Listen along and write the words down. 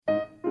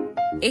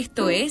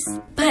Esto es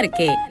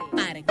Parque.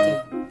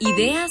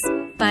 Ideas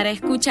para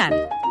escuchar.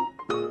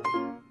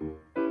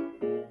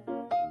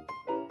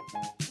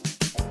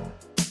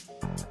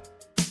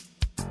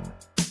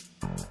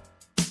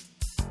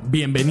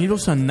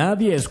 Bienvenidos a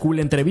Nadie School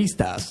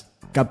Entrevistas,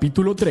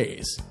 capítulo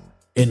 3.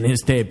 En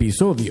este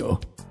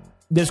episodio,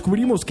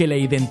 descubrimos que la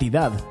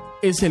identidad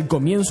es el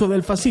comienzo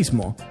del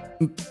fascismo.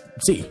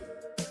 Sí,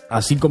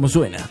 así como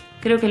suena.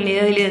 Creo que en la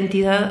idea de la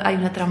identidad hay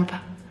una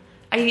trampa.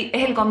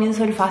 Es el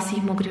comienzo del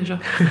fascismo, creo yo.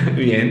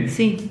 Bien.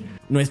 Sí.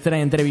 Nuestra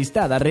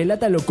entrevistada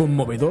relata lo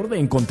conmovedor de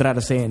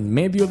encontrarse en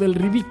medio del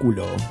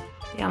ridículo.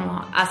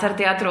 Digamos, hacer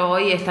teatro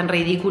hoy es tan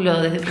ridículo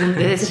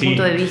desde ese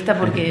punto de vista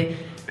porque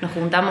nos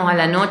juntamos a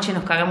la noche,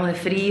 nos cagamos de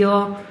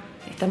frío,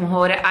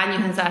 estamos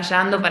años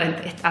ensayando para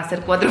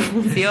hacer 4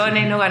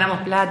 funciones, no ganamos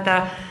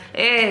plata.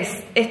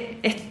 Es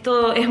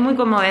muy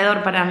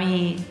conmovedor para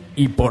mí.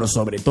 Y por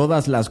sobre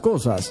todas las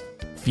cosas,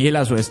 fiel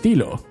a su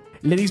estilo,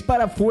 le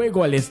dispara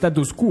fuego al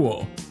status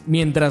quo,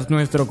 mientras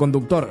nuestro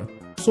conductor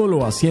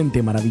solo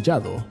asiente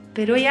maravillado.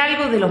 Pero hay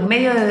algo de los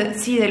medios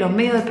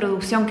de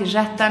producción que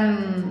ya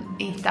están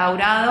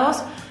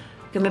instaurados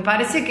que me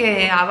parece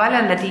que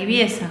avalan la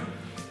tibieza,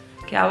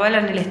 que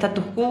avalan el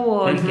status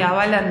quo y que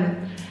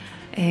avalan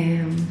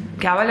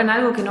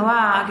algo que no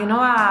va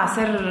a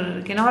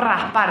hacer, que no va a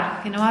raspar,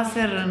 que no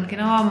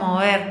va a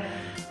mover.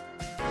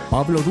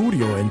 Pablo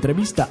Durio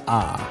entrevista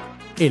a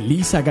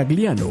Elisa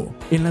Gagliano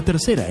en la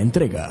tercera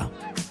entrega.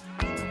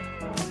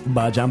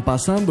 Vayan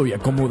pasando y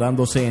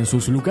acomodándose en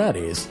sus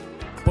lugares,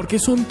 porque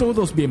son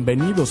todos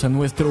bienvenidos a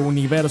nuestro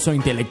universo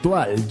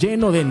intelectual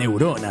lleno de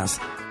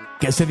neuronas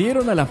que se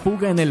dieron a la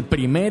fuga en el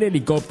primer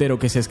helicóptero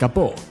que se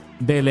escapó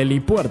del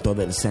helipuerto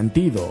del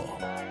sentido.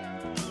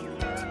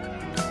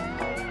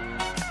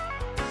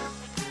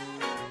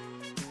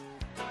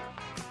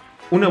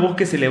 Una voz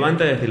que se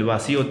levanta desde el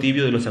vacío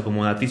tibio de los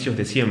acomodaticios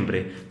de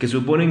siempre, que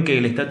suponen que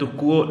el status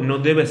quo no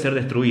debe ser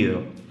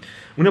destruido.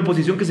 Una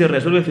posición que se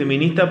resuelve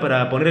feminista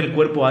para poner el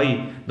cuerpo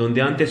ahí,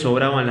 donde antes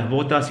sobraban las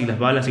botas y las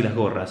balas y las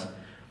gorras.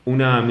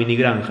 Una mini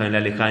granja en la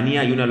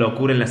lejanía y una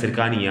locura en la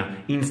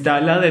cercanía,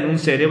 instalada en un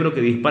cerebro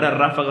que dispara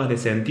ráfagas de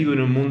sentido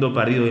en un mundo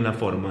perdido en las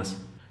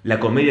formas. La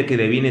comedia que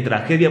deviene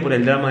tragedia por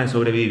el drama de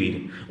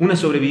sobrevivir. Una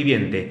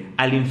sobreviviente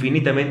al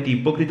infinitamente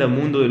hipócrita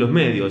mundo de los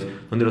medios,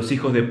 donde los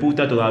hijos de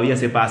puta todavía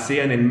se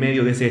pasean en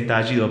medio de ese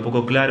estallido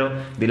poco claro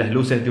de las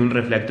luces de un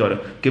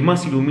reflector que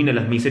más ilumina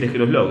las miserias que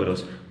los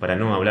logros, para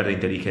no hablar de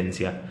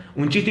inteligencia.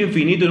 Un chiste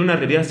infinito en una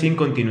realidad sin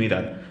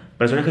continuidad.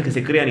 Personajes que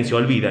se crean y se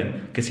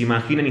olvidan, que se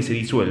imaginan y se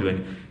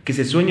disuelven, que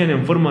se sueñan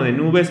en forma de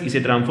nubes y se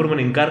transforman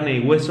en carne y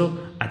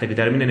hueso hasta que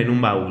terminan en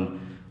un baúl,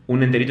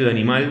 un enterito de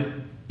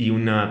animal y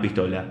una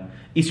pistola.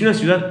 Y si una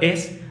ciudad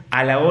es,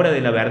 a la hora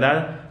de la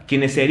verdad,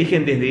 quienes se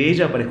erigen desde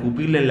ella para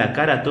escupirle en la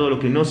cara todo lo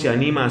que no se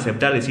anima a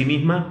aceptar de sí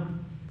misma,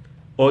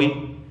 hoy,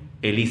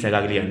 Elisa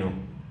Gagliano.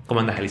 ¿Cómo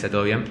andas, Elisa?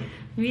 ¿Todo bien?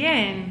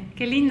 Bien,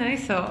 qué lindo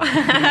eso.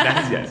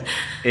 Gracias.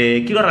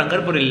 Quiero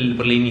arrancar por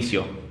el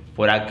inicio,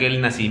 por aquel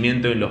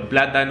nacimiento en Los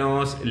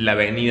Plátanos, la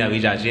avenida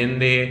Villa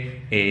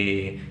Allende,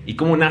 y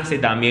cómo nace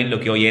también lo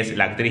que hoy es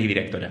la actriz y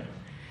directora.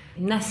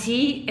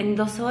 Nací en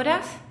 2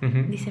 horas,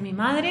 dice mi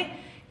madre,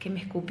 que me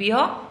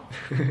escupió.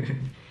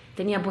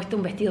 Tenía puesto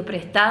un vestido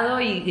prestado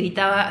y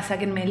gritaba: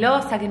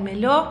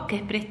 sáquenmelo, que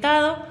es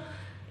prestado.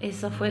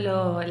 Eso fue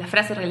la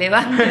frase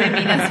relevante de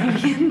mi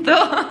nacimiento.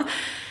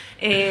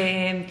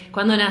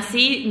 Cuando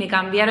nací me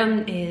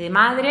cambiaron de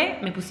madre,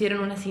 me pusieron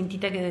una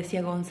cintita que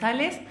decía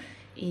González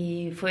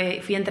y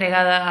fui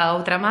entregada a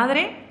otra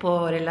madre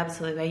por el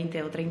lapso de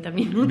 20 o 30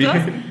 minutos.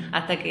 Bien.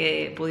 Hasta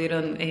que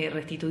pudieron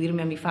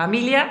restituirme a mi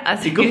familia.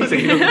 ¿Y cómo se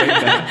dieron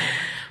cuenta?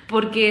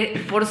 Porque,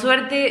 por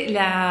suerte,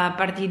 la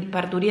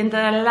parturienta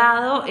de al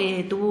lado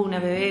tuvo una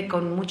bebé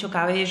con mucho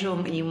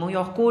cabello y muy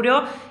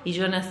oscuro, y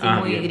yo nací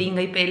muy bien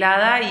gringa y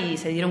pelada, y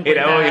se dieron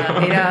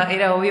cuenta.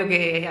 Era obvio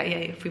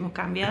que fuimos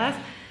cambiadas.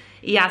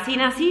 Y así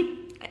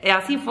nací,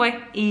 así fue.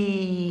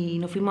 Y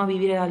nos fuimos a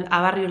vivir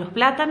a Barrio Los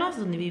Plátanos,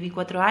 donde viví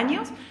 4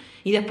 años.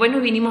 Y después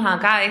nos vinimos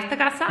acá a esta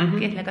casa,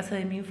 que es la casa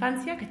de mi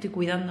infancia, que estoy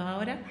cuidando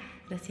ahora,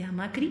 gracias a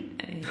Macri.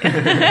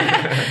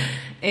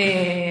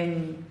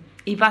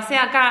 Y pasé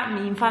acá,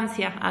 mi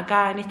infancia,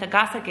 acá en esta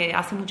casa, que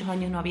hace muchos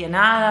años no había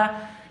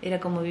nada, era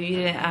como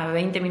vivir a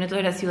 20 minutos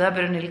de la ciudad,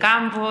 pero en el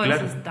campo.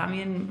 Claro. Eso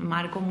también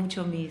marcó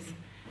mucho mis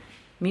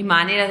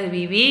maneras de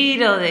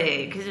vivir, o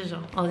de, qué sé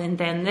yo, o de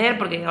entender,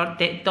 porque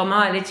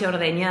tomaba leche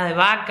ordeñada de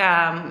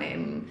vaca,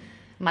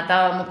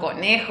 matábamos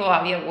conejos,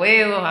 había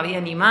huevos, había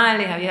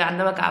animales,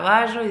 andaba a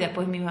caballo, y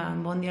después me iba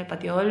en bondi al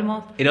Patio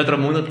Olmos. Era otro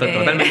mundo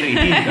totalmente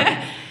distinto.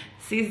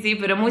 Sí,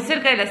 pero muy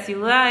cerca de la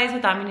ciudad, eso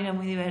también era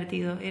muy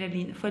divertido,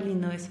 fue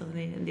lindo eso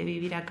de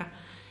vivir acá.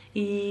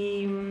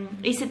 Y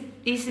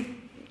hice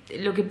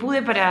lo que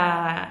pude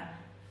para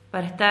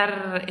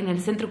estar en el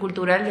Centro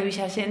Cultural de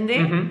Villa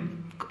Allende,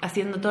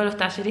 haciendo todos los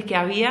talleres que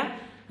había,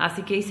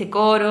 así que hice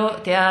coro,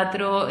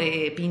 teatro,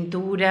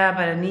 pintura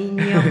para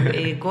niños,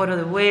 coro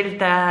de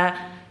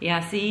vuelta, y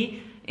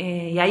así,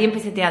 y ahí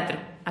empecé teatro,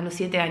 a los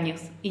 7 años,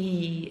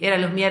 y era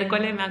los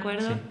miércoles, me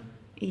acuerdo,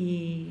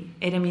 sí.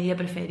 era mi día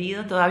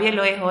preferido. Todavía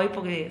lo es hoy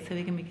porque se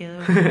ve que me quedó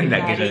el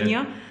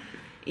cariño.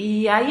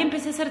 Y ahí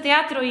empecé a hacer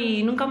teatro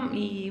y nunca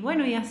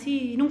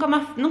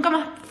más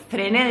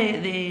frené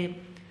de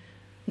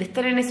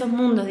estar en esos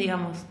mundos,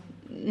 digamos.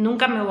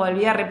 Nunca me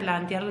volví a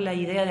replantear la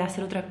idea de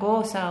hacer otra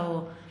cosa,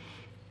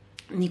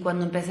 ni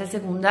cuando empecé el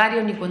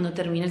secundario, ni cuando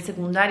terminé el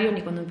secundario,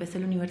 ni cuando empecé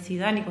la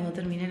universidad, ni cuando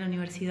terminé la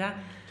universidad.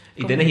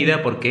 ¿Y tenés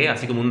idea por qué?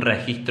 Así como un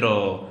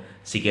registro,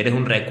 si querés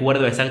un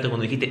recuerdo exacto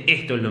cuando dijiste,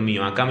 esto es lo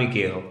mío, acá me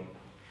quedo.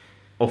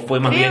 ¿O fue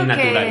más bien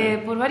natural? Creo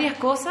que por varias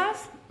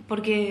cosas,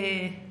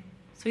 porque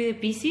soy de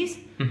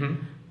Piscis,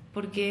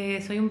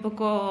 porque soy un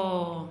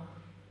poco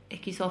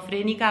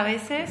esquizofrénica a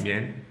veces.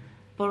 Bien.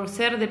 Por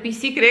ser de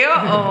Piscis, creo,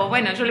 o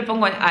bueno, yo le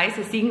pongo a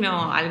ese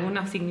signo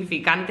algunos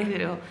significantes,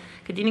 pero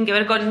que tienen que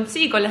ver con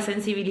la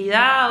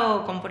sensibilidad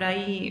o con por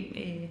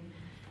ahí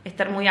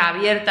estar muy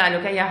abierta a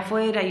lo que hay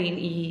afuera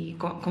y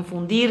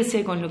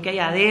confundirse con lo que hay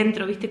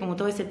adentro, ¿viste? Como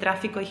todo ese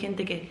tráfico, hay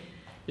gente que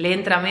le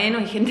entra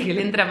menos y gente que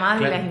le entra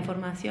más de las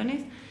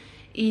informaciones.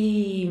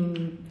 Y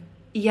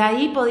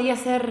ahí podía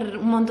hacer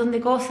un montón de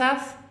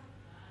cosas.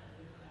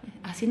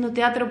 Haciendo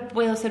teatro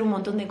puedo hacer un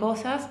montón de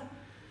cosas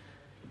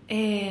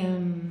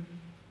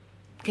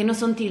que no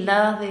son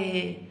tildadas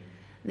de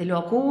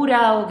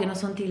locura o que no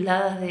son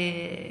tildadas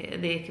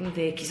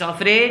de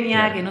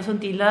esquizofrenia, que no son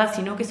tildadas,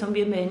 sino que son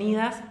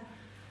bienvenidas.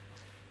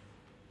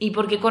 Y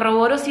porque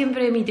corroboró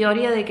siempre mi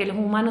teoría de que los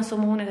humanos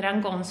somos una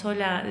gran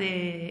consola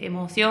de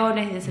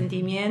emociones, de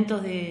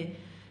sentimientos, de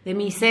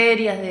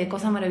miserias, de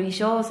cosas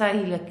maravillosas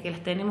y que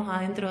las tenemos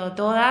adentro de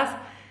todas.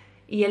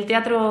 Y el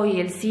teatro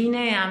y el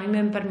cine a mí me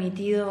han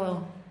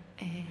permitido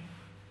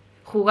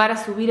jugar a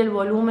subir el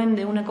volumen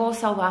de una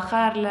cosa o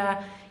bajarla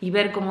y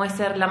ver cómo es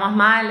ser la más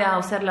mala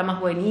o ser la más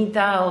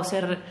buenita o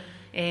ser,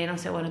 no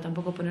sé, bueno,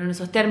 tampoco poner en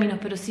esos términos,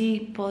 pero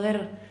sí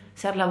poder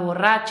ser la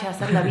borracha,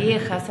 ser la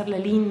vieja, ser la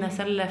linda,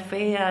 ser la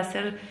fea,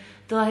 hacer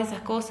todas esas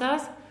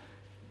cosas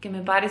que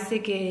me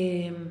parece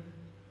que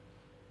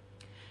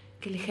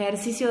el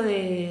ejercicio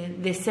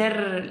de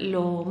ser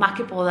lo más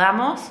que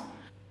podamos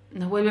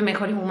nos vuelve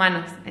mejores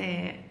humanos.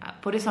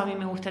 Por eso a mí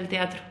me gusta el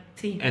teatro.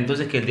 Sí.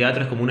 Entonces, que el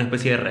teatro es como una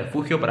especie de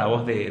refugio para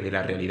vos de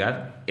la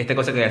realidad. Esta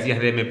cosa que decías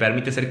de me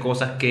permite hacer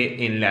cosas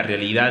que en la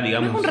realidad,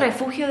 digamos... No es un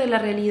refugio de la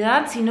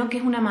realidad, sino que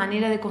es una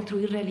manera de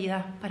construir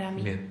realidad para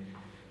mí. Bien.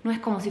 No es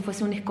como si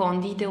fuese un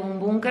escondite o un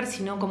búnker,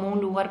 sino como un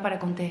lugar para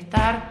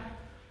contestar,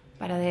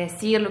 para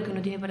decir lo que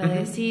uno tiene para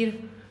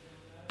decir,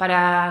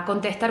 para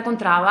contestar con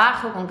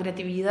trabajo, con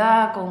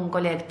creatividad, con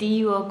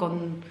colectivo,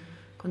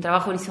 con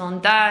trabajo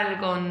horizontal,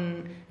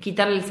 con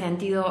quitarle el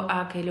sentido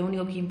a que lo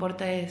único que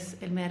importa es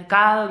el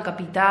mercado, el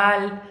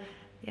capital.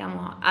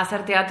 Digamos,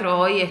 hacer teatro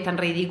hoy es tan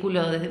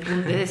ridículo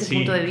desde ese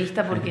punto de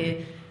vista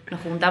porque nos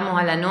juntamos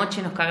a la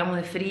noche, nos cagamos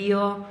de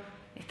frío,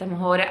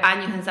 estamos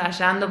años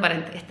ensayando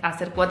para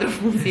hacer 4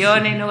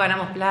 funciones, no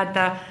ganamos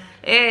plata.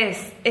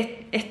 Es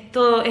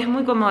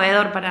muy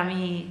conmovedor para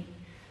mí.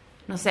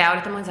 No sé, ahora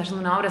estamos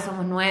ensayando una obra,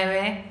 somos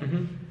 9...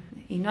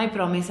 Y no hay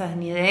promesas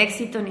ni de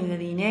éxito, ni de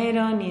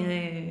dinero, ni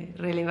de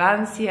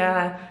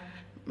relevancia,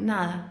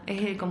 nada.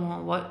 Es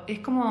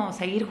como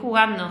seguir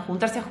jugando,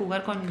 juntarse a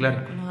jugar con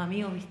los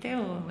amigos, ¿viste?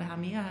 O las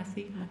amigas,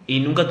 así. ¿No?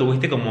 ¿Y nunca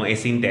tuviste como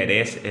ese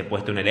interés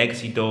puesto en el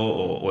éxito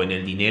o en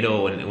el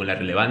dinero o en la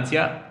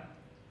relevancia?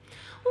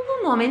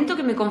 Hubo un momento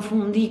que me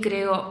confundí,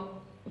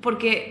 creo,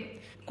 porque...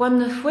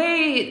 Cuando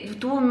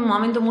tuve un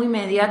momento muy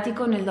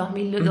mediático en el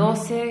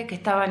 2012, que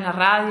estaba en la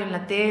radio, en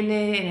la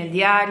tele, en el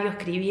diario,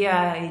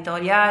 escribía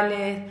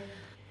editoriales.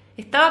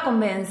 Estaba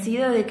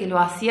convencida de que lo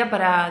hacía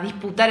para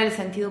disputar el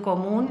sentido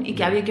común y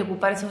que había que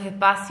ocupar esos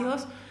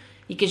espacios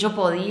y que yo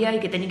podía y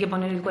que tenía que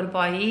poner el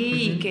cuerpo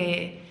ahí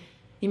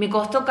y me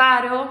costó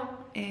caro.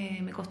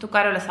 Me costó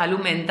caro la salud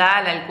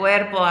mental, al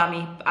cuerpo,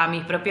 a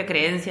mis propias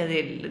creencias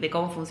de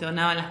cómo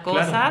funcionaban las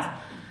cosas.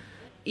 Claro.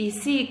 Y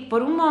sí,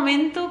 por un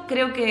momento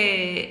creo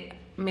que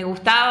me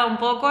gustaba un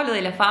poco lo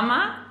de la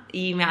fama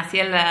y me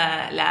hacía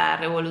la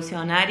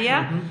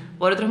revolucionaria.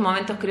 Por otros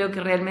momentos creo que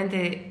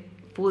realmente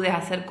pude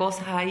hacer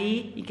cosas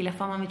ahí y que la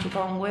fama me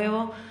chupaba un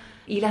huevo.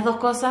 Y las dos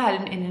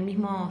cosas en el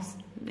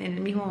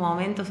mismo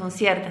momento son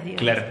ciertas,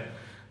 digamos. Claro.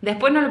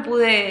 Después no lo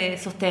pude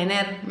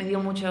sostener, me dio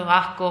mucho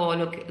asco,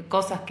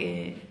 cosas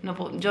que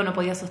yo no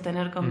podía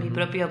sostener con mi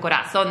propio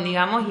corazón,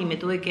 digamos, y me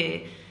tuve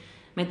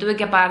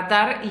que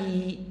apartar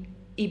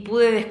y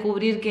pude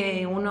descubrir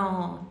que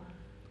uno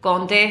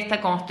contesta,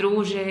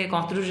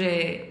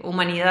 construye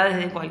humanidad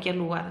desde cualquier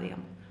lugar,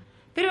 digamos.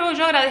 Pero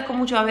yo agradezco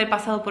mucho haber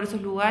pasado por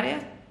esos lugares.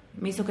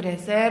 Me hizo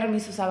crecer, me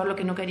hizo saber lo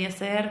que no quería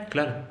hacer.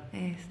 Claro.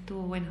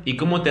 Estuvo bueno. ¿Y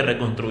cómo te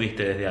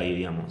reconstruiste desde ahí,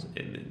 digamos?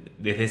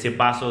 Desde ese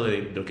paso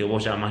de lo que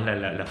vos llamás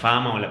la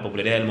fama o la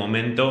popularidad del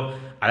momento,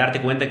 a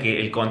darte cuenta que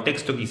el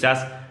contexto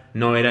quizás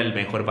no era el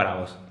mejor para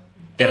vos.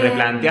 ¿Te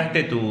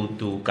replanteaste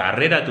tu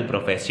carrera, tu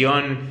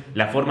profesión,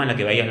 la forma en la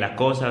que veías las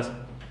cosas?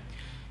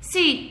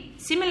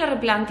 Sí me la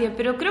replanteé,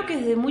 pero creo que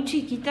desde muy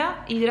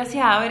chiquita y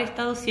gracias a haber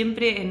estado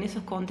siempre en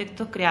esos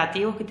contextos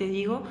creativos que te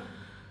digo,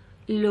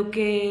 lo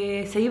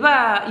que se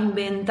iba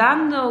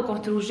inventando,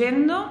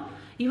 construyendo,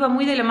 iba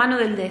muy de la mano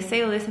del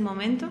deseo de ese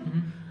momento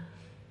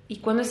Y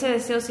cuando ese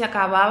deseo se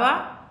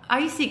acababa,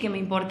 ahí sí que me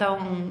importaba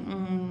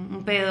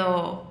un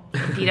pedo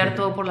tirar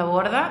todo por la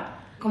borda.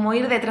 Como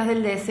ir detrás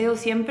del deseo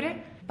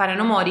siempre, para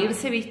no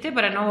morirse, ¿viste?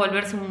 Para no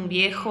volverse un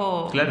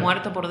viejo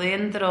muerto por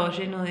dentro,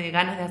 lleno de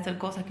ganas de hacer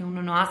cosas que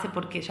uno no hace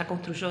porque ya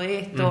construyó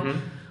esto,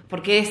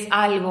 porque es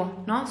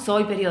algo, ¿no?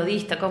 Soy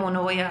periodista, ¿cómo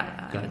no voy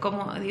a...?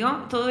 ¿Cómo, digo?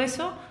 Todo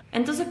eso.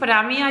 Entonces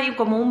para mí hay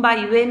como un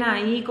vaivén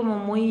ahí como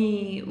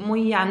muy,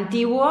 muy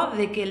antiguo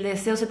de que el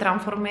deseo se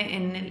transforme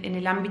en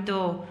el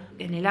ámbito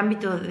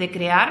de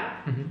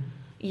crear,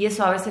 y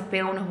eso a veces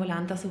pega unos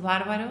volantazos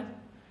bárbaros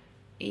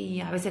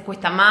y a veces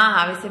cuesta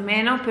más, a veces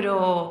menos,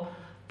 pero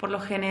por lo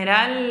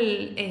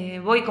general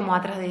voy como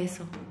atrás de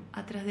eso,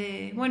 atrás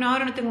de, bueno,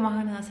 ahora no tengo más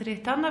ganas de hacer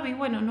stand-up y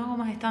bueno, no hago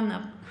más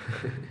stand-up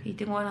y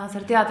tengo ganas de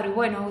hacer teatro y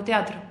bueno, hago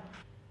teatro.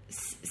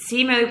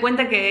 Sí me doy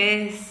cuenta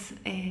que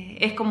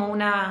es como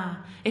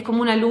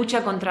una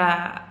lucha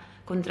contra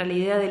la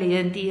idea de la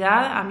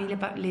identidad. A mí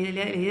la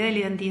idea de la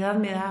identidad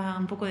me da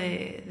un poco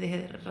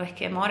de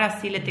resquemor,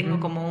 así le tengo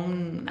como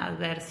una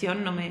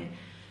aversión, no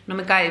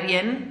me cae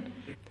bien.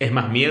 ¿Es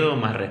más miedo,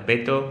 más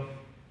respeto?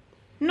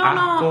 No,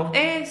 asco?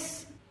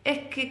 Es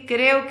que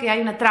creo que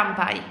hay una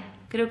trampa ahí.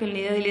 Creo que en la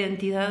idea de la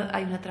identidad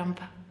hay una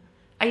trampa.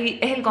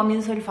 Es el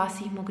comienzo del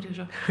fascismo, creo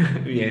yo.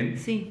 Bien.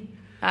 Sí.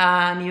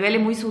 A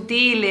niveles muy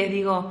sutiles,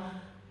 digo,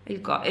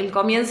 el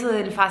comienzo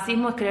del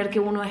fascismo es creer que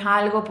uno es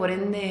algo, por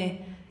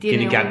ende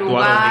tiene que un actuar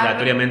lugar,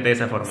 obligatoriamente de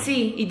esa forma.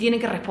 Sí, y tiene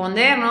que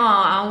responder, ¿no?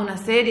 a una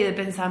serie de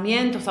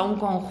pensamientos, a un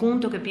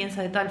conjunto que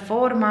piensa de tal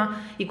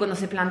forma, y cuando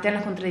se plantean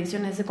las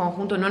contradicciones de ese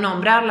conjunto, no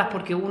nombrarlas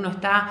porque uno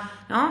está,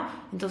 ¿no?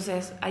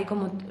 Entonces, hay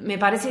como, me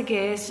parece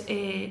que es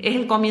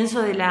el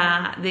comienzo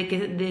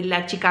del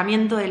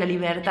achicamiento de la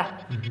libertad.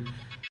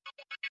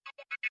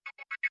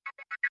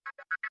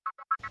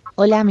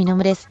 Hola, mi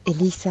nombre es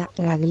Elisa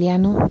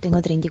Gagliano,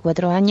 tengo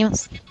 34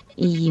 años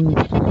y...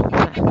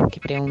 qué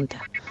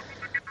pregunta.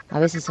 A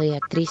veces soy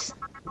actriz,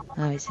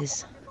 a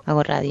veces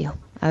hago radio,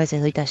 a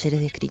veces doy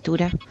talleres de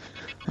escritura,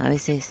 a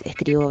veces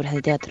escribo obras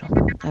de teatro,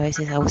 a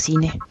veces hago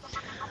cine,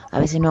 a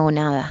veces no hago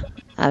nada,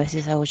 a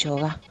veces hago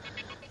yoga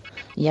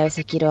y a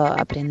veces quiero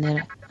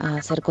aprender a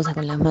hacer cosas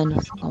con las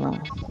manos,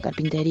 como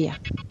carpintería.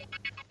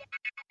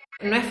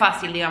 No es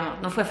fácil, digamos,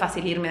 no fue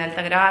fácil irme de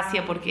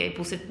Altagracia porque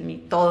puse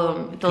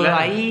todo claro.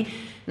 Ahí.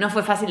 No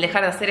fue fácil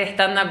dejar de hacer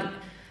stand-up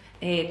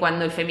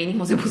cuando el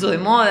feminismo se puso de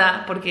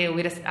moda, porque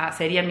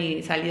sería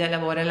mi salida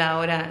laboral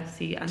ahora,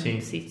 sí.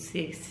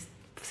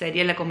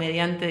 Sería la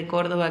comediante de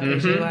Córdoba que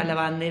lleva la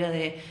bandera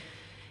de...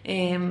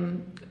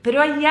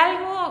 pero hay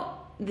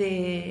algo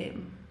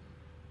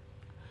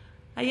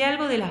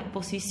de las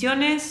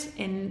posiciones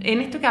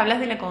en esto que hablas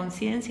de la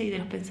conciencia y de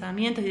los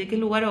pensamientos y de qué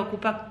lugar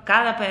ocupa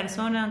cada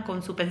persona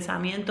con su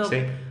pensamiento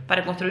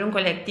para construir un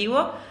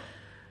colectivo.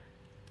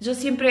 Yo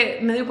siempre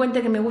me doy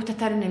cuenta que me gusta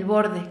estar en el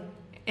borde,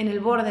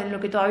 en lo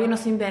que todavía no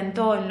se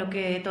inventó, en lo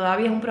que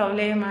todavía es un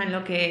problema, en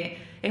lo que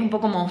es un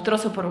poco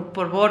monstruoso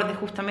por borde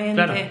justamente.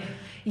 Claro.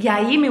 Y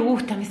ahí me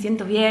gusta, me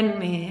siento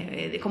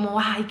bien, como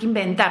hay que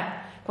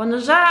inventar. Cuando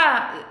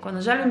ya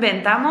lo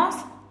inventamos,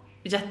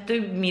 ya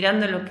estoy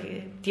mirando lo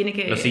que tiene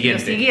que... Lo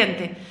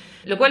siguiente.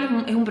 Lo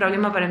cual es un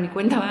problema para mi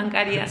cuenta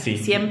bancaria,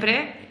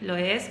 siempre lo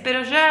es,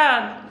 pero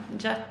ya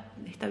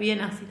está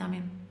bien así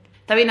también.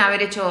 Está bien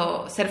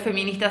ser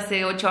feminista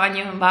hace 8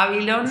 años en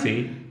Babylon,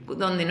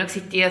 donde no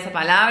existía esa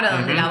palabra,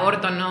 donde el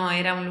aborto no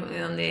era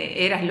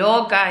donde eras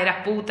loca, eras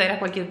puta, eras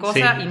cualquier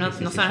cosa, y no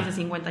son hace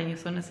 50 años,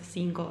 son hace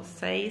 5 o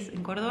 6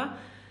 en Córdoba.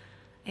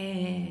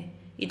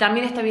 Y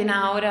también está bien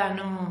ahora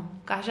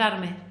no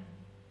callarme,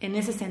 en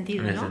ese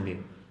sentido,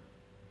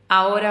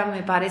 Ahora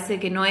me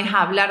parece que no es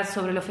hablar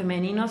sobre lo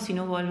femenino,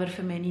 sino volver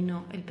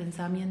femenino el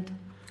pensamiento.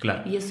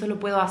 Claro. Y eso lo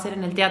puedo hacer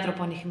en el teatro,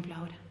 por ejemplo,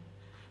 ahora.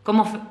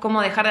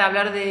 ¿Cómo dejar de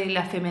hablar de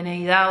la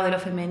femineidad o de lo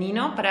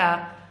femenino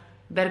para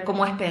ver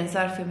cómo es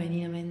pensar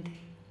femeninamente?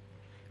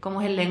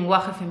 ¿Cómo es el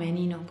lenguaje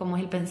femenino? ¿Cómo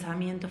es el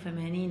pensamiento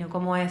femenino?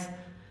 ¿Cómo es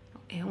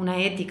una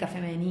ética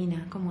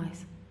femenina? ¿Cómo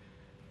es?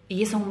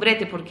 Y eso es un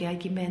brete porque hay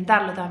que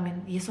inventarlo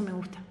también. Y eso me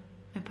gusta.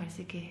 Me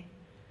parece que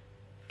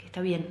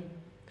está bien.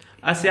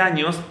 Hace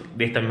años,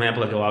 de esta misma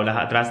época que vos hablas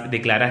atrás,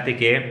 declaraste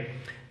que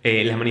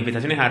las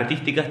manifestaciones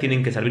artísticas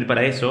tienen que servir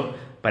para eso,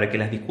 para que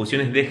las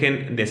discusiones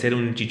dejen de ser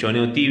un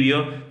chichoneo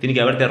tibio, tiene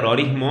que haber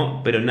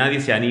terrorismo, pero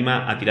nadie se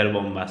anima a tirar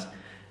bombas.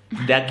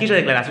 De aquella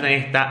declaración a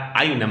esta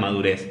hay una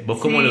madurez. ¿Vos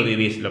cómo lo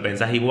vivís? ¿Lo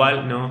pensás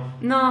igual?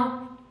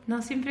 No,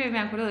 siempre me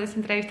acuerdo de esa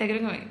entrevista,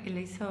 creo que la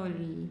hizo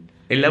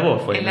En La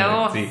Voz fue. En La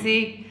Voz,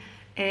 sí.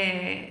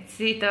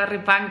 Estaba re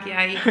punky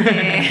ahí.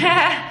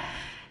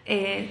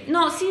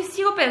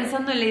 Sigo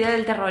pensando en la idea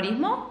del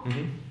terrorismo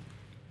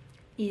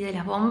y de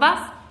las bombas,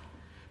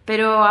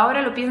 pero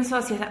ahora lo pienso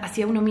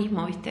hacia uno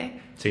mismo,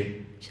 ¿viste?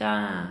 Sí.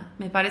 Ya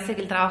me parece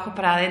que el trabajo es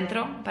para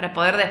adentro, para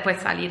poder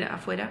después salir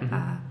afuera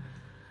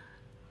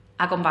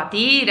a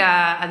combatir,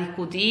 a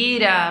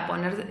discutir, a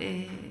poner...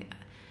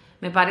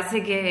 me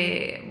parece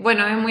que,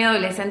 es muy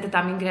adolescente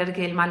también creer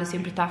que el malo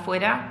siempre está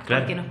afuera,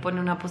 porque nos pone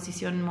en una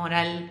posición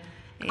moral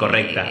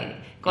correcta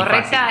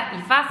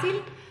y fácil.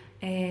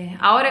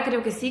 Ahora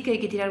creo que sí, que hay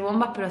que tirar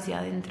bombas, pero hacia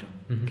adentro.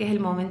 que es el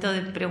momento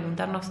de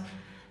preguntarnos,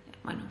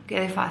 bueno, qué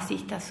de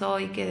fascista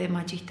soy, qué de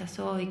machista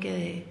soy,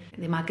 qué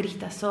de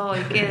macrista soy,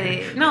 qué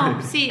de...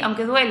 No, sí,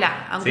 aunque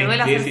duela hacer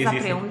esas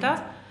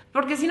preguntas,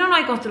 porque si no, no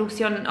hay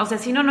construcción, o sea,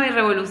 si no, no hay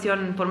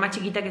revolución, por más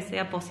chiquita que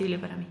sea posible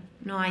para mí,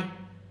 no hay.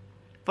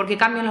 Porque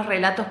cambian los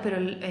relatos,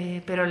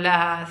 pero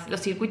los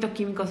circuitos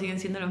químicos siguen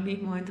siendo los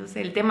mismos, entonces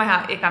el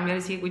tema es cambiar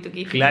el circuito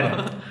químico.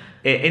 Claro.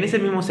 En ese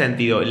mismo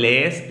sentido,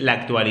 ¿lees la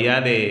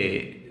actualidad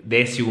de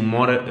ese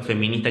humor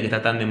feminista que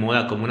está tan de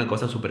moda como una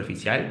cosa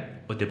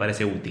superficial o te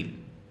parece útil?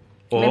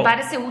 Me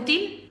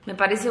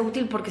parece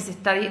útil porque se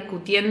está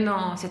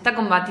discutiendo, se está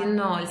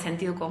combatiendo el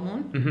sentido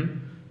común.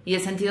 Y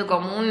el sentido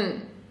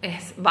común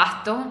es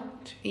vasto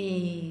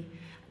y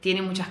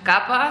tiene muchas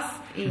capas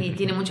y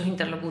tiene muchos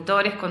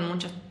interlocutores con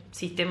muchos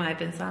sistemas de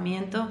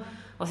pensamiento.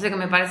 O sea que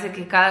me parece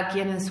que cada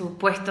quien en su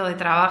puesto de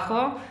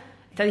trabajo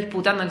está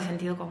disputando el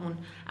sentido común.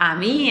 A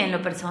mí, en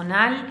lo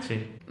personal,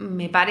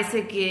 me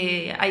parece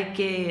que hay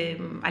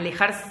que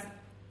alejarse,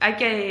 hay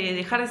que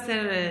dejar de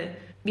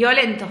ser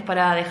violentos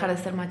para dejar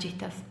de ser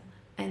machistas.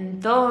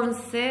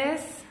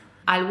 Entonces,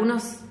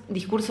 algunos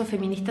discursos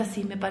feministas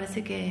sí me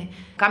parece que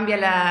cambia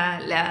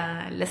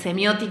la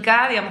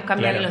semiótica, digamos,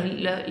 cambian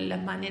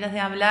las maneras de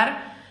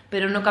hablar,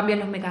 pero no cambian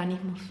los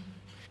mecanismos.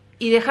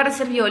 Y dejar de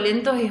ser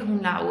violentos es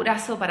un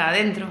laburazo para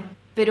adentro,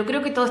 pero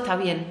creo que todo está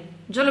bien.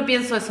 Yo lo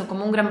pienso eso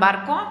como un gran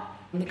barco,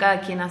 donde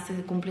cada quien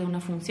cumple una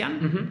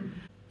función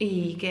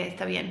y que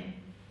está bien.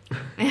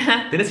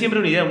 Tenés siempre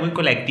una idea muy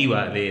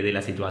colectiva de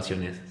las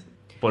situaciones.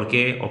 ¿Por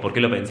qué? ¿O por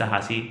qué lo pensás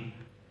así?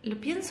 Lo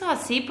pienso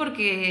así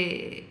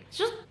porque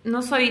yo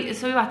no soy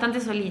bastante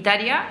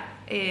solitaria.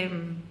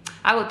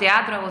 Hago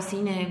teatro, hago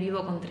cine,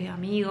 vivo con 3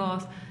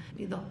 amigos,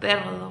 2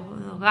 perros,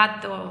 2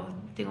 gatos,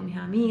 tengo mis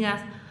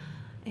amigas.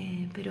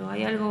 Pero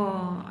hay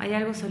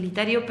algo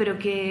solitario, pero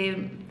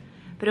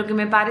que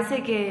me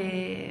parece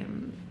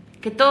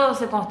que todo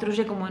se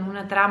construye como en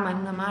una trama, en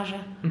una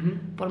malla.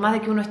 Por más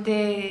de que uno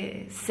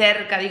esté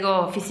cerca,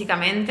 digo,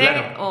 físicamente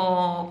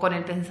o con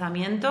el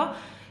pensamiento,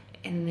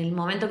 en el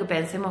momento que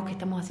pensemos que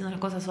estamos haciendo las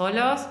cosas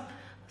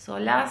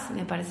solas,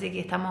 me parece que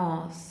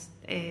estamos...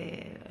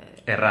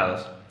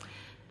 errados.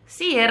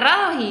 Sí,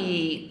 errados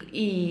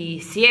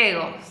y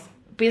ciegos.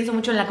 Pienso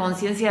mucho en la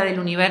conciencia del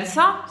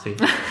universo,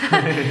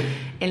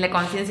 en la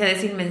conciencia de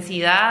esa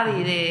inmensidad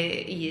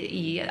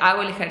y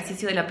hago el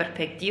ejercicio de la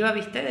perspectiva,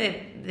 ¿viste?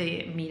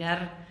 De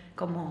mirar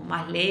como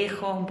más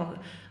lejos, un poco,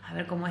 a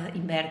ver cómo es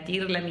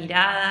invertir la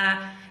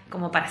mirada,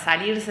 como para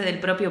salirse del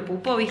propio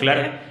pupo, ¿viste?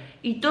 Claro.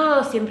 Y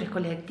todo siempre es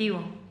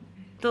colectivo,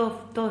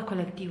 todo es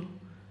colectivo,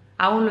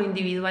 aún lo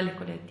individual es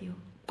colectivo.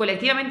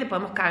 Colectivamente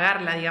podemos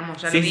cagarla,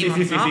 digamos, ya lo vimos,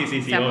 ¿no? O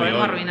sea,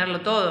 podemos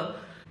arruinarlo todo,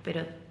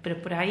 pero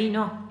por ahí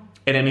no.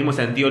 ¿En el mismo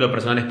sentido lo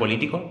personal es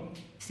político?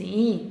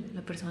 Sí,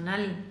 lo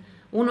personal,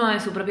 uno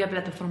es su propia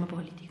plataforma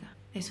política,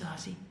 eso es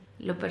así,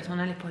 lo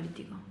personal es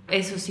político.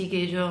 Eso sí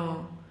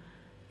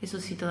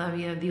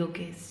todavía digo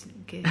que es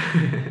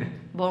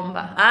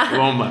bomba.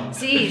 Bomba.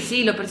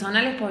 Sí, lo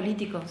personal es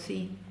político,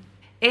 sí.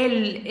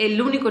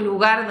 El único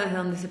lugar desde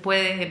donde se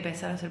puede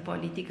empezar a hacer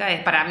política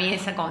es para mí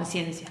esa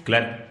conciencia.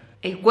 Claro.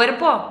 El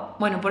cuerpo,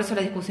 bueno, por eso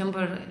la discusión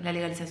por la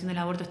legalización del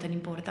aborto es tan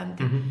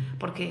importante,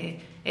 porque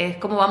es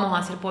cómo vamos a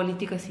hacer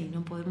política si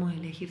no podemos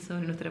elegir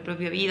sobre nuestra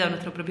propia vida o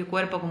nuestro propio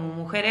cuerpo como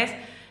mujeres,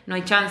 no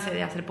hay chance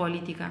de hacer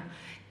política.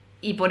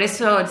 Y por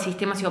eso el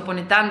sistema se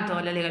opone tanto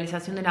a la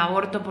legalización del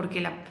aborto,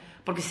 porque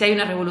si hay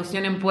una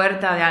revolución en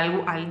puerta de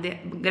algo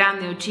de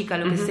grande o chica,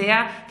 lo que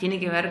sea, tiene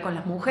que ver con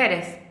las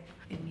mujeres,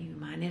 en mi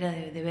manera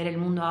de ver el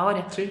mundo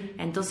ahora. Sí.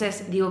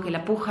 Entonces digo que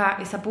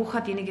esa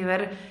puja tiene que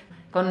ver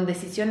con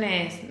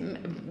decisiones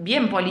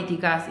bien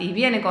políticas y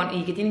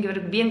que tienen que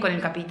ver bien con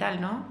el capital,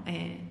 ¿no?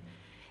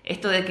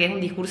 Esto de que es un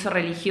discurso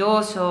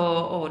religioso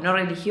o no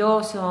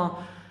religioso,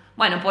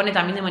 bueno, pone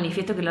también de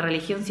manifiesto que la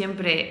religión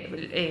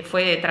siempre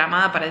fue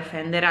tramada para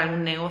defender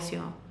algún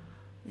negocio,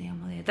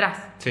 digamos, de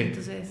detrás. Sí.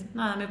 Entonces,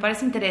 nada, me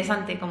parece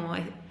interesante,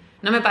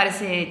 no me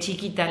parece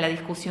chiquita la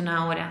discusión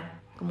ahora,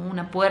 como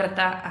una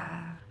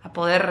puerta a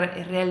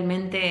poder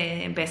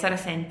realmente empezar a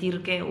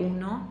sentir que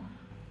uno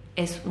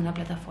es una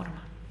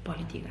plataforma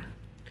política.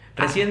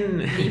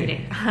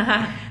 Libre.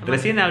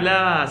 Recién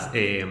hablabas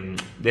de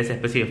esa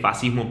especie de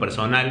fascismo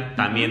personal,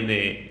 también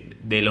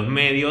de los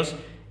medios,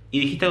 y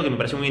dijiste algo que me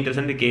pareció muy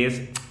interesante, que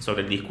es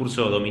sobre el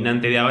discurso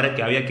dominante de ahora,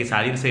 que había que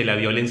salirse de la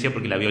violencia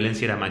porque la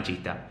violencia era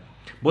machista.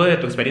 Vos, desde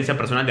tu experiencia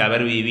personal de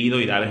haber vivido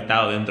y de haber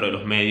estado dentro de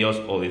los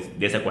medios, o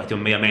de esa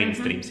cuestión media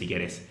mainstream, si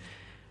querés,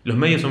 ¿los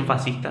medios son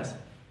fascistas?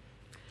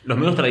 Los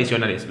medios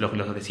tradicionales,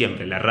 los de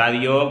siempre, la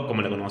radio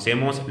como la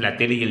conocemos, la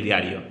tele y el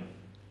diario.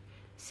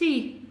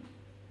 Sí,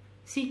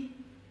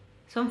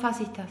 son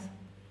fascistas.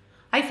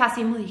 Hay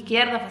fascismo de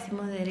izquierda,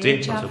 fascismo de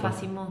derecha,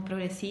 fascismos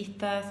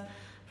progresistas,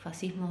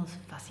 fascismos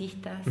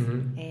fascistas,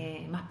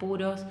 más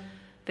puros.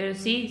 Pero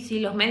sí,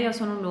 los medios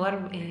son un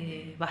lugar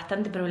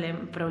bastante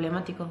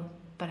problemático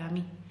para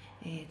mí.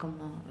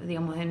 Como,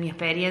 digamos, en mi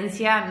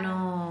experiencia,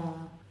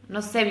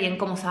 no sé bien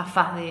cómo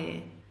zafás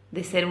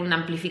de ser un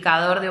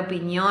amplificador de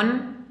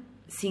opinión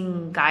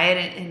sin caer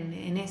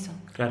en eso.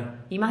 Claro.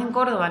 Y más en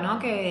Córdoba, ¿no?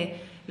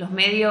 Que los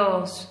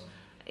medios,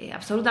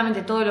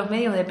 absolutamente todos los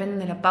medios dependen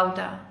de la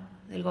pauta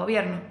del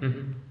gobierno,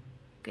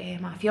 que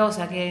es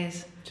mafiosa, que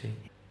es... Sí.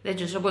 De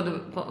hecho, yo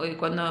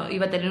cuando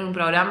iba a tener un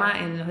programa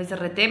en los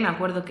SRT, me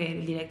acuerdo que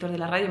el director de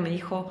la radio me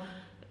dijo: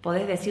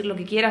 podés decir lo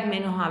que quieras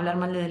menos hablar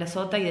mal de la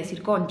Sota y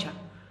decir concha.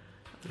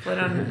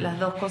 Fueron las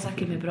dos cosas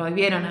que me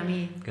prohibieron a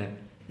mí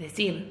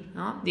decir,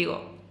 ¿no?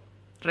 Digo,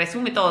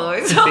 resume todo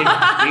eso.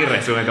 Sí,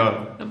 resume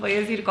todo. No podía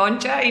decir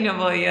concha y no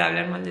podía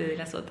hablar mal de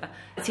la Sota.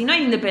 Si no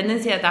hay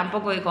independencia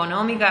tampoco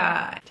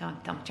económica,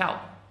 chao.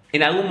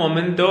 En algún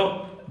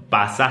momento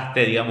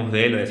pasaste, digamos,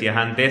 lo decías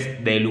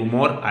antes, del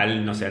humor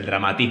al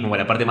dramatismo, a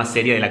la parte más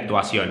seria de la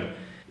actuación.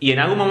 Y en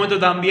algún momento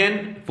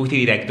también fuiste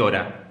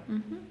directora.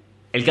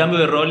 El cambio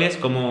de roles,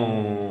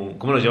 ¿cómo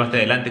lo llevaste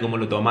adelante? ¿Cómo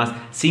lo tomás?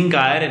 Sin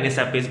caer en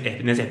esa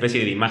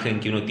especie de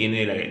imagen que uno tiene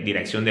de la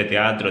dirección de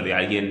teatro, de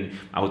alguien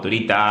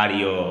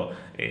autoritario.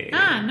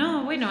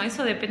 No, bueno,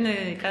 eso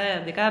depende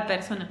de cada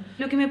persona.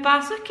 Lo que me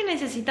pasó es que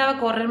necesitaba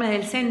correrme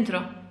del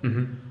centro.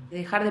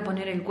 Dejar de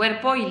poner el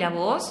cuerpo y la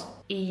voz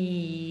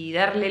y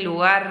darle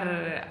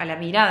lugar a la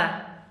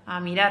mirada, a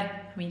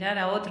mirar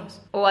a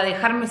otros. O a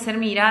dejarme ser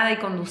mirada y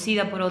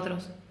conducida por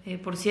otros.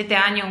 Por 7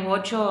 años u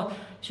 8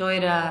 yo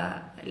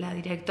era la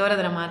directora,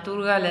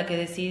 dramaturga, la que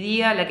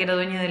decidía, la que era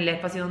dueña del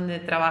espacio donde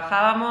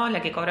trabajábamos,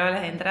 la que cobraba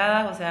las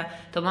entradas, o sea,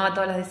 tomaba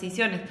todas las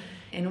decisiones.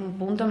 En un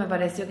punto me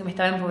pareció que me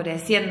estaba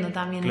empobreciendo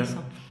también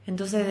eso.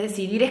 Entonces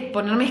decidir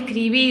ponerme a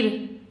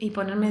escribir y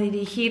ponerme a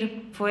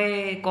dirigir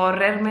fue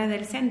correrme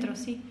del centro,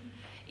 sí.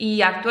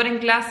 Y actuar en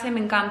clase me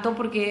encantó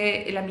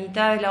porque la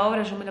mitad de la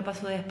obra yo me la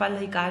paso de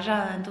espaldas y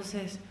callada,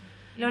 entonces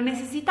lo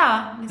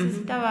necesitaba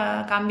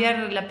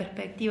cambiar la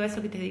perspectiva,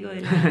 eso que te digo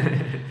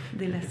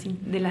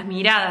de las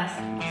miradas.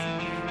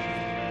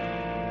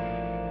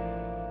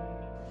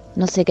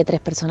 No sé qué 3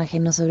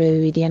 personajes no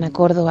sobrevivirían a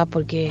Córdoba,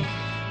 porque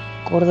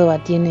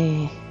Córdoba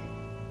tiene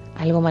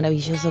algo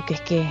maravilloso, que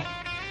es que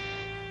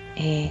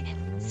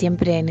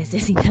siempre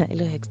necesita de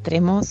los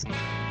extremos.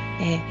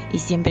 Y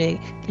siempre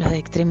los de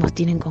extremos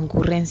tienen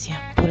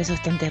concurrencia. Por eso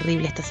es tan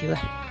terrible esta ciudad.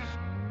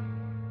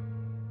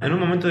 En un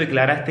momento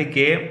declaraste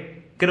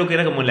que creo que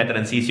era como la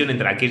transición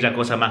entre aquella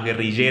cosa más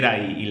guerrillera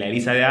y la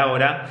Elisa de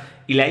ahora,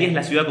 y la es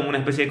la ciudad como una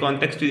especie de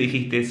contexto, y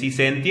dijiste: si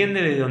se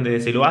entiende desde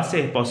donde se lo hace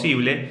es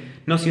posible,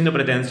 no siendo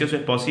pretencioso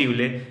es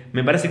posible,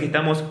 me parece que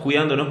estamos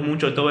cuidándonos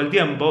mucho todo el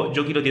tiempo,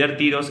 yo quiero tirar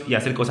tiros y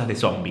hacer cosas de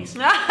zombies.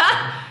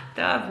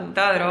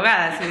 Estaba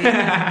drogada ese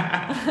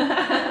día.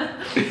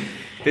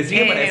 ¿Te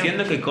sigue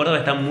pareciendo que Córdoba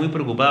está muy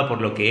preocupada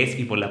por lo que es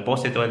y por la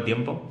pose todo el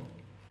tiempo?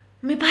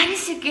 Me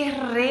parece que es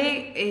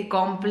re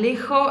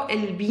complejo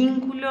el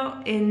vínculo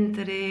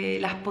entre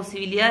las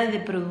posibilidades de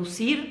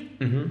producir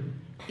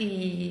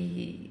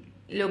y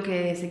lo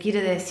que se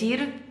quiere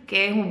decir,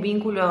 que es un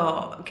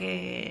vínculo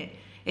que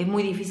es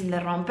muy difícil de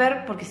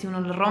romper, porque si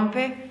uno lo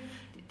rompe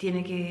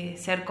tiene que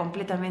ser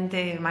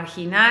completamente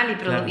marginal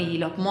y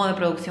los modos de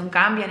producción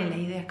cambian y las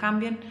ideas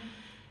cambian.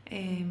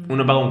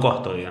 Uno paga un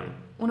costo, digamos.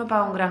 Uno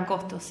paga un gran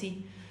costo,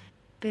 sí.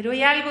 Pero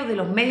hay algo de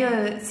los medios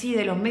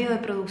de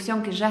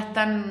producción que ya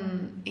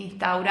están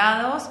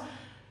instaurados,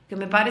 que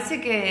me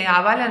parece que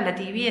avalan la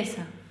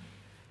tibieza,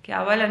 que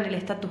avalan el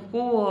status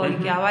quo y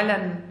que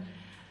avalan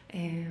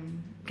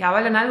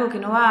algo que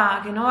no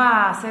va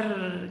a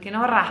hacer, que no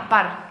va a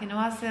raspar, que no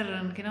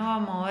va a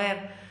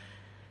mover.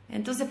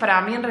 Entonces, para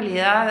mí en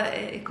realidad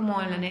es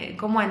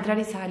como entrar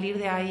y salir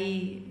de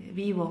ahí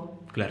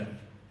vivo. Claro.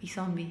 Y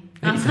zombie.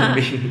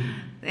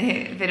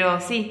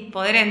 Pero sí,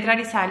 poder entrar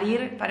y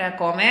salir para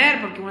comer,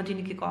 porque uno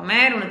tiene que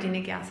comer, uno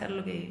tiene que hacer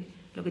lo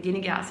que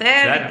tiene que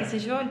hacer, claro, qué sé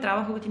yo, el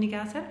trabajo que tiene que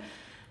hacer,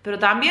 pero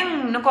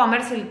también no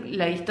comerse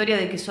la historia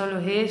de que solo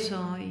es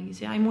eso, y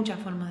hay muchas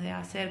formas de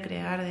hacer,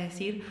 crear, de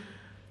decir,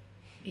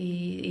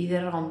 y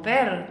de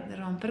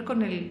romper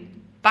con el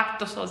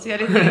pacto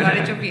social que nos han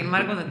hecho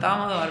firmar cuando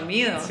estábamos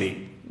dormidos.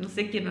 Sí. No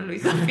sé quién nos lo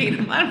hizo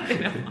firmar,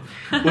 pero...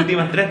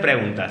 Últimas 3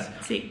 preguntas.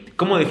 Sí.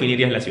 ¿Cómo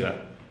definirías la ciudad?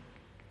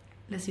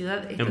 La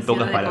ciudad, esta en pocas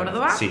ciudad de palabras.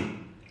 Córdoba. Sí.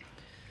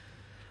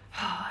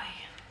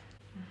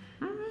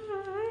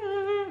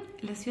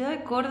 La ciudad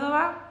de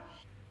Córdoba.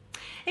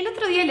 El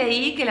otro día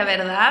leí que la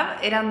verdad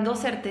eran 2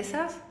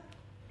 certezas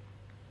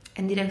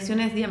en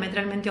direcciones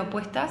diametralmente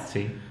opuestas,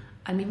 Sí.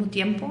 al mismo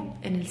tiempo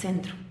en el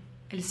centro.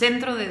 El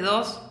centro de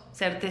 2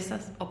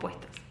 certezas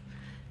opuestas.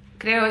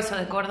 Creo eso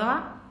de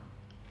Córdoba.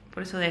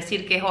 Por eso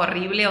decir que es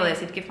horrible o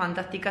decir que es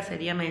fantástica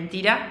sería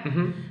mentira.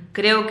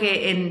 Creo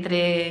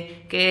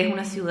que que es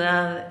una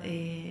ciudad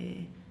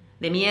de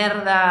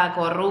mierda,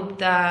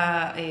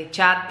 corrupta,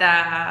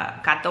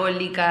 chata,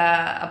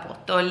 católica,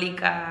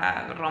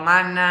 apostólica,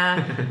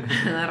 romana.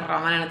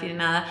 Romana no tiene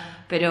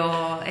nada,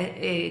 pero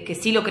que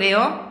sí lo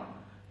creo,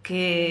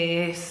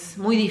 que es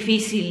muy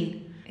difícil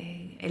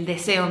el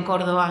deseo en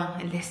Córdoba,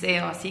 el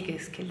deseo, así que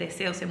es que el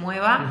deseo se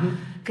mueva.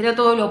 Creo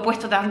todo lo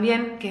opuesto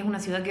también, que es una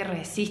ciudad que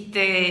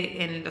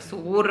resiste en los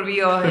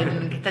suburbios,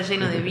 que está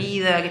lleno de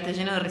vida, que está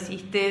lleno de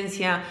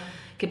resistencia,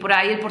 que por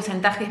ahí el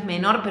porcentaje es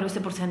menor, pero ese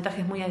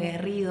porcentaje es muy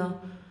aguerrido,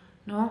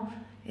 ¿no?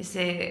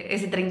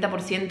 ese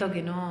 30%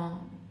 que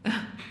no...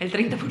 el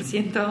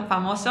 30%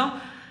 famoso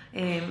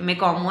me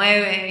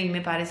conmueve y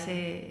me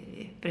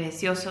parece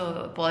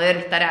precioso poder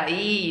estar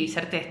ahí y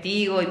ser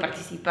testigo y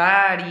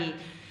participar, y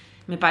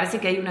me parece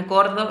que hay un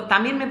acuerdo.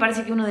 También me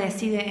parece que uno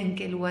decide en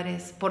qué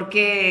lugares, por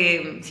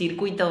qué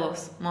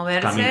circuitos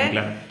moverse. Camino,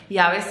 claro. Y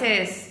a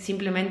veces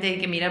simplemente hay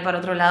que mirar para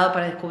otro lado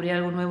para descubrir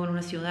algo nuevo en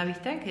una ciudad,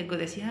 ¿viste? Que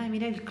decías, ay,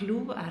 mira el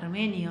club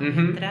armenio,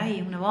 entra y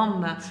es una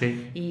bomba.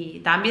 Sí. Y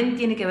también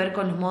tiene que ver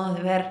con los modos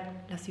de ver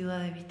las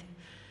ciudades, ¿viste?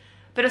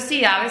 Pero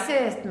sí, a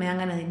veces me dan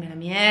ganas de irme a la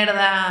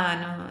mierda,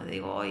 ¿no?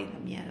 Digo, ay, la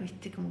mierda,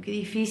 ¿viste? Como qué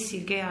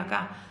difícil que es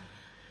acá.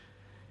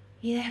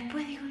 Y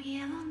después digo, ¿y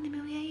a dónde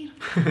me voy a ir?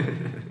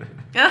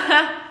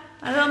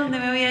 ¿A dónde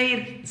me voy a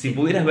ir? Si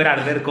pudieras ver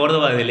arder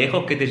Córdoba desde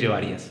lejos, ¿qué te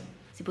llevarías?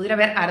 Si pudiera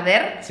ver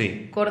arder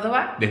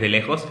Córdoba... Desde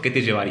lejos, ¿qué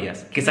te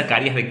llevarías? ¿Qué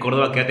sacarías de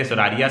Córdoba? ¿Qué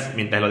atesorarías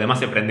mientras lo demás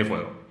se prende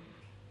fuego?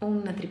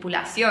 Una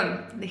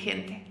tripulación de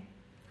gente.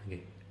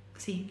 Okay.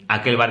 Sí.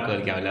 ¿Aquel barco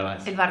del que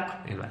hablabas? El barco.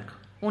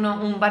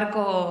 Un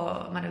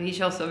barco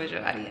maravilloso me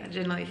llevaría,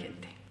 lleno de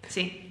gente.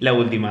 Sí. La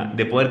última,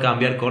 de poder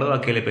cambiar Córdoba,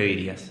 ¿qué le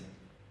pedirías?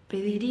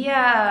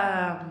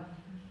 Pediría...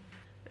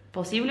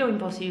 ¿posible o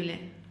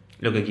imposible?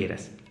 Lo que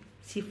quieras.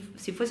 Si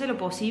fuese lo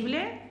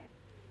posible,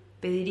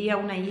 pediría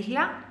una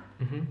isla.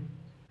 Uh-huh.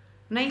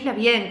 Una isla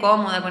bien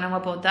cómoda, con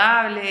agua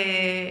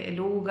potable,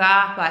 luz,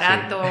 gas,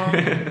 barato,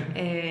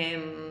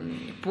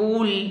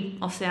 pool,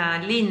 o sea,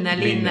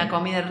 linda,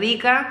 comida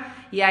rica.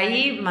 Y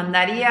ahí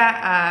mandaría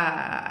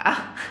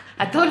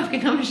a todos los que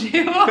no me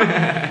llevo.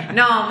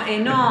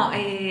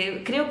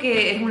 Creo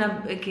que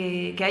es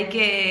que hay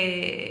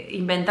que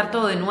inventar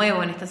todo de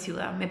nuevo en esta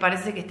ciudad. Me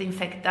parece que está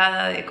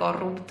infectada de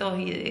corruptos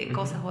y de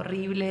cosas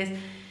horribles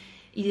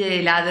y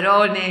de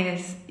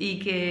ladrones, y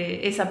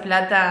que esa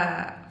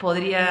plata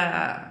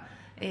podría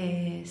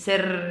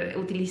ser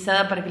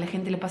utilizada para que la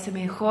gente le pase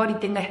mejor y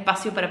tenga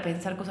espacio para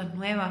pensar cosas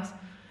nuevas.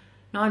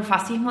 ¿No? El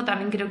fascismo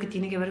también creo que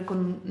tiene que ver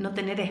con no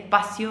tener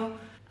espacio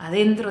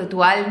adentro de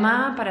tu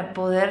alma para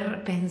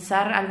poder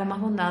pensar algo más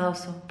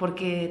bondadoso,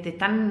 porque te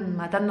están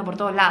matando por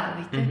todos lados,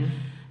 ¿viste?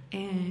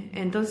 Uh-huh.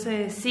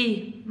 Entonces,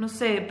 sí, no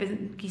sé,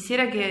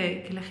 quisiera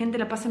que la gente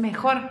la pase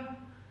mejor,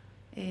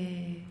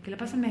 que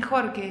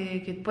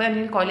puedan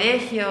ir al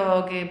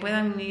colegio, que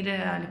puedan ir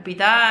al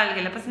hospital,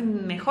 que la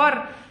pasen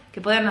mejor, que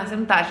puedan hacer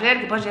un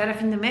taller, que puedan llegar a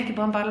fin de mes, que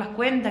puedan pagar las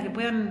cuentas, que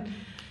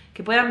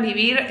puedan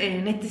vivir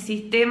en este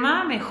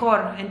sistema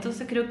mejor.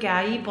 Entonces creo que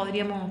ahí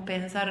podríamos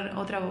pensar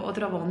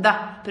otra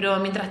bondad. Pero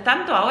mientras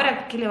tanto,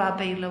 ahora, ¿qué le va a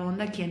pedir la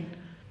bondad a quién?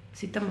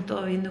 Si estamos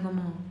todos viendo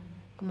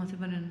cómo se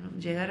van a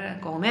llegar a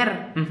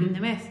comer a fin de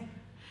mes.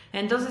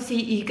 Entonces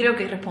sí, y creo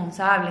que es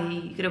responsable,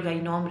 y creo que hay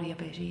nombre y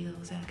apellido,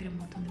 o sea, creo un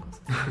montón de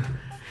cosas.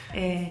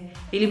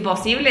 Y lo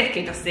imposible es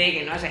que, no sé,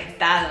 que no haya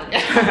estado,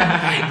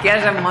 que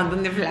haya un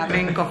montón de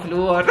flamenco,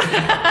 flúor.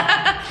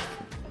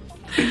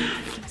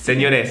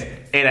 Señores,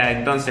 era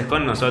entonces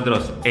con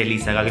nosotros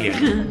Elisa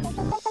Gagliano.